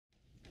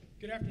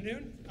Good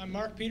afternoon. I'm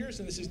Mark Peters,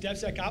 and this is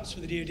DevSecOps for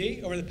the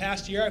DoD. Over the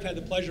past year, I've had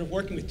the pleasure of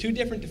working with two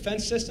different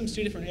defense systems,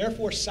 two different Air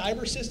Force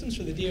cyber systems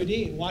for the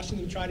DoD, and watching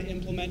them try to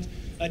implement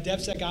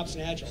DevSecOps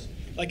and Agile.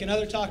 Like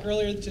another talk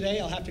earlier today,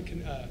 I'll have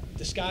to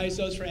disguise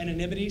those for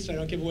anonymity so I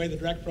don't give away the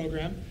direct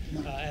program,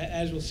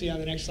 as we'll see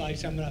on the next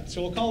slide coming up.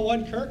 So we'll call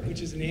one Kirk,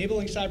 which is an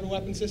enabling cyber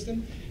weapon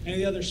system, and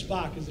the other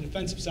Spock is an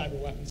offensive cyber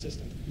weapon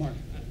system. Mark.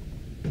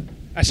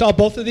 I saw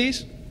both of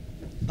these.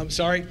 I'm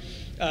sorry.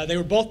 They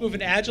were both moving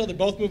to Agile. They're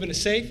both moving to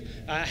Safe.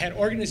 I had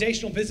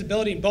organizational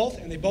visibility in both,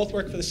 and they both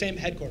work for the same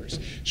headquarters.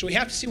 So we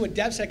have to see what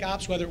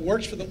DevSecOps, whether it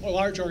works for the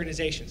large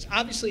organizations.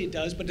 Obviously it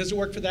does, but does it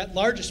work for that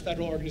largest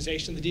federal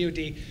organization, the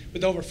DoD,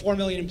 with over 4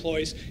 million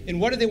employees?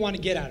 And what do they want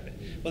to get out of it?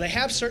 Well, they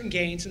have certain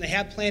gains, and they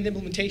have planned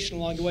implementation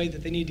along the way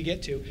that they need to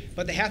get to,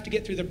 but they have to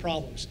get through their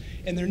problems.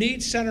 And their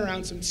needs center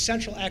around some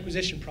central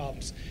acquisition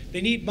problems.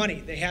 They need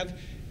money. They have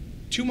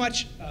too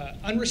much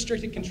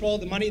unrestricted control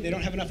of the money. They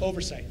don't have enough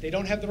oversight. They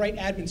don't have the right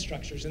admin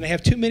structures, and they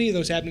have too many of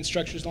those admin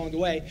structures along the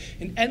way,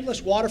 and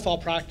endless waterfall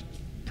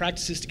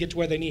practices to get to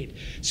where they need.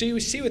 So you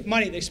see with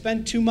money, they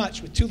spend too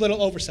much with too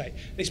little oversight.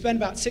 They spend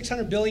about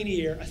 $600 billion a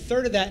year, a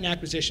third of that in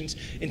acquisitions,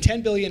 and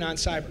 $10 billion on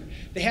cyber.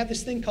 They have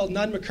this thing called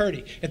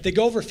none-McCurdy. If they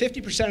go over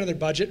 50% of their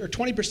budget or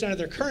 20% of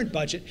their current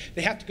budget,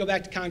 they have to go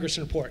back to Congress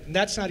and report, and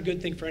that's not a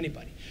good thing for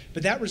anybody.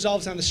 But that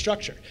resolves on the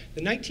structure.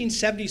 The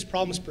 1970s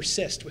problems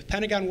persist. With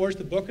Pentagon Wars,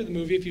 the book or the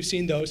movie, if you've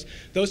seen those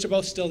are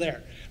both still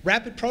there.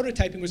 Rapid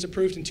prototyping was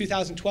approved in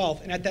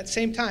 2012, and at that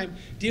same time,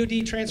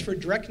 DoD transferred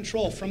direct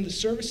control from the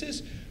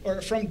services, or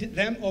from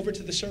them over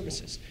to the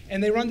services.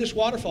 And they run this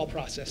waterfall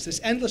process, this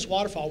endless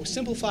waterfall with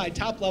simplified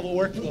top-level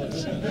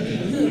workflows.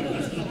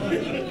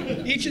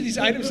 Each of these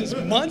items is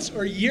months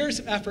or years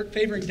of effort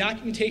favoring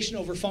documentation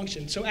over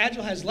function. So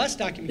Agile has less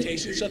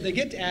documentation, so if they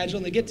get to Agile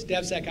and they get to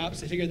DevSecOps,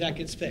 they figure that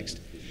gets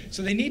fixed.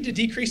 So they need to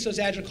decrease those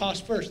Agile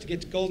costs first to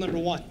get to goal number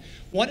one.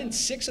 1 in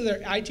 6 of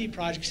their IT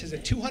projects has a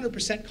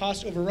 200%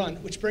 cost overrun,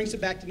 which brings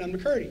it back to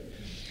none-McCurdy.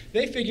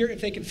 They figure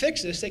if they can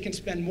fix this, they can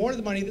spend more of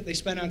the money that they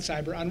spend on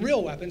cyber on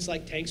real weapons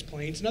like tanks,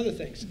 planes, and other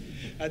things.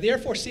 The Air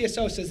Force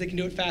CSO says they can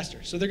do it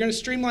faster. So they're going to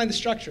streamline the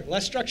structure.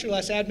 Less structure,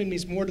 less admin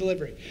means more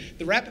delivery.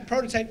 The rapid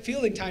prototype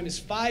fielding time is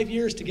 5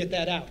 years to get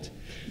that out.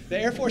 The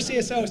Air Force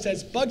CSO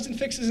says bugs and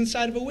fixes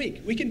inside of a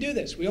week. We can do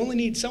this. We only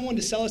need someone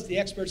to sell us the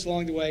experts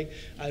along the way,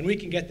 and we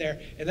can get there,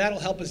 and that'll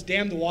help us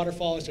dam the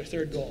waterfall as our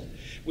third goal.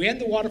 We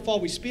end the waterfall,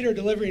 we speed our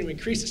delivery, and we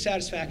increase the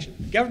satisfaction.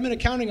 The Government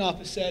Accounting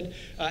Office said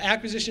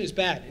acquisition is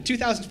bad. In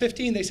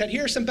 2015, they said,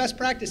 here are some best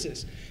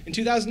practices. In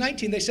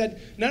 2019, they said,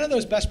 none of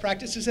those best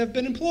practices have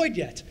been employed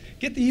yet.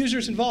 Get the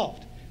users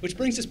involved, which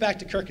brings us back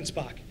to Kirk and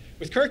Spock.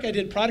 With Kirk, I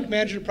did product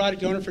manager,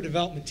 product owner for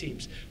development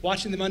teams,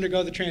 watching them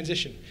undergo the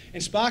transition.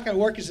 And Spock, I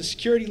work as a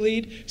security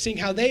lead, seeing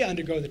how they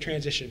undergo the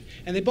transition.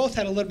 And they both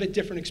had a little bit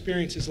different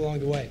experiences along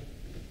the way.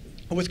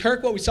 With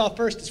Kirk, what we saw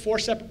first is 4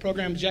 separate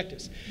program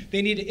objectives.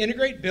 They need to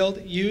integrate,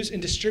 build, use,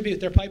 and distribute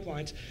their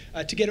pipelines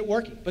to get it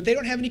working. But they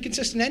don't have any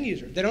consistent end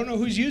user. They don't know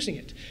who's using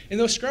it. And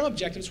those Scrum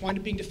objectives wind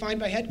up being defined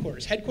by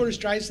headquarters. Headquarters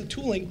drives the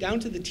tooling down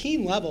to the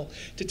team level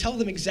to tell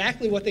them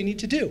exactly what they need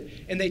to do.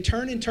 And they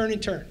turn and turn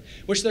and turn,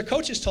 which their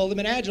coaches told them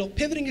in Agile,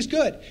 pivoting is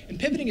good. And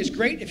pivoting is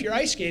great if you're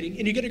ice skating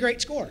and you get a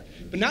great score.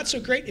 But not so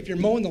great if you're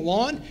mowing the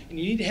lawn and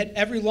you need to hit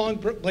every long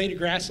blade of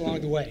grass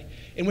along the way.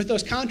 And with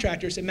those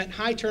contractors, it meant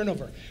high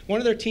turnover. One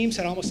of their teams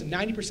had almost a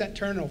 90%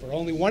 turnover.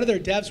 Only one of their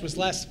devs was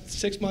less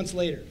 6 months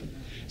later.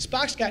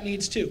 Spock's got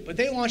needs too, but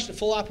they launched a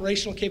full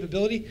operational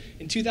capability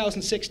in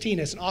 2016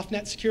 as an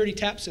off-net security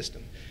tap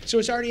system. So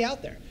it's already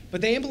out there. But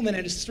they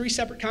implemented it as 3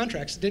 separate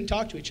contracts that didn't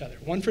talk to each other.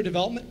 One for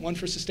development, one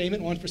for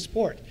sustainment, one for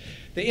support.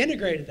 They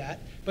integrated that,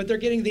 but they're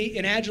getting the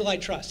in Agile I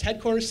trust.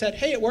 Headquarters said,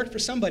 hey, it worked for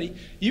somebody.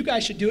 You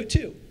guys should do it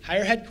too.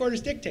 Higher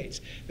headquarters dictates.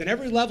 Then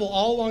every level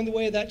all along the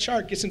way of that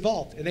chart gets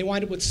involved. And they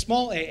wind up with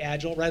small a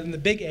Agile rather than the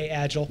big A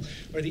Agile,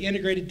 or the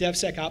integrated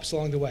DevSecOps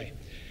along the way.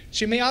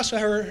 So you may also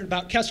have heard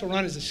about Kessel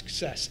Run as a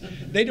success.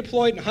 They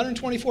deployed in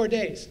 124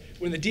 days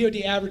when the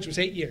DoD average was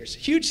 8 years.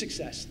 Huge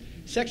success.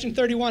 Section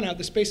 31 out at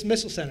the Space and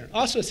Missile Center,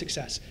 also a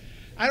success.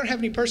 I don't have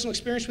any personal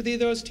experience with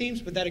either of those teams,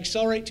 but that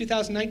Accelerate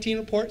 2019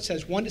 report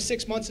says 1 to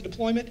 6 months of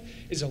deployment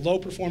is a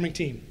low-performing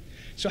team.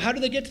 So how do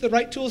they get to the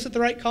right tools at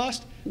the right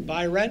cost?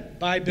 Buy, rent,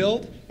 buy,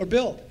 build, or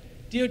build.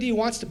 DoD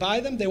wants to buy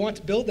them, they want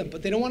to build them,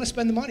 but they don't want to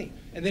spend the money,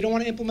 and they don't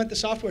want to implement the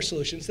software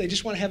solutions. They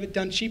just want to have it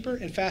done cheaper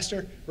and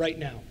faster right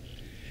now.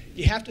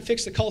 You have to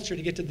fix the culture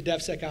to get to the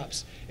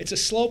DevSecOps. It's a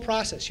slow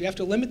process. You have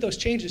to limit those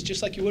changes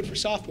just like you would for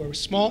software with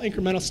small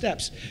incremental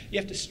steps. You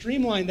have to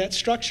streamline that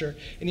structure,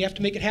 and you have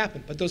to make it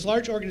happen. But those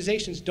large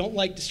organizations don't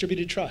like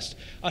distributed trust.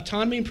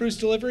 Autonomy improves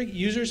delivery,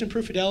 users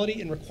improve fidelity,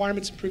 and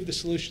requirements improve the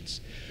solutions.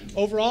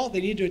 Overall,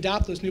 they need to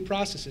adopt those new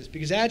processes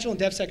because Agile and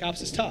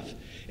DevSecOps is tough.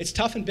 It's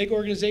tough in big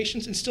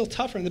organizations and still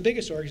tougher in the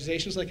biggest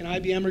organizations like an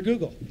IBM or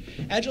Google.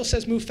 Agile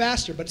says move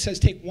faster, but it says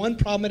take one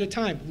problem at a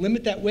time.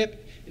 Limit that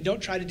whip and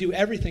don't try to do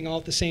everything all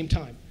at the same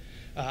time.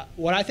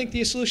 What I think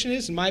the solution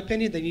is, in my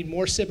opinion, they need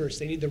more SIBRs.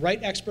 They need the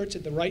right experts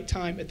at the right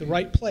time, at the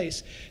right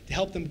place to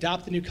help them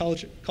adopt the new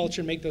culture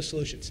and make those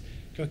solutions.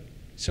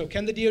 So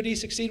can the DoD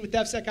succeed with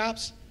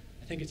DevSecOps?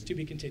 I think it's to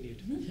be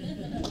continued.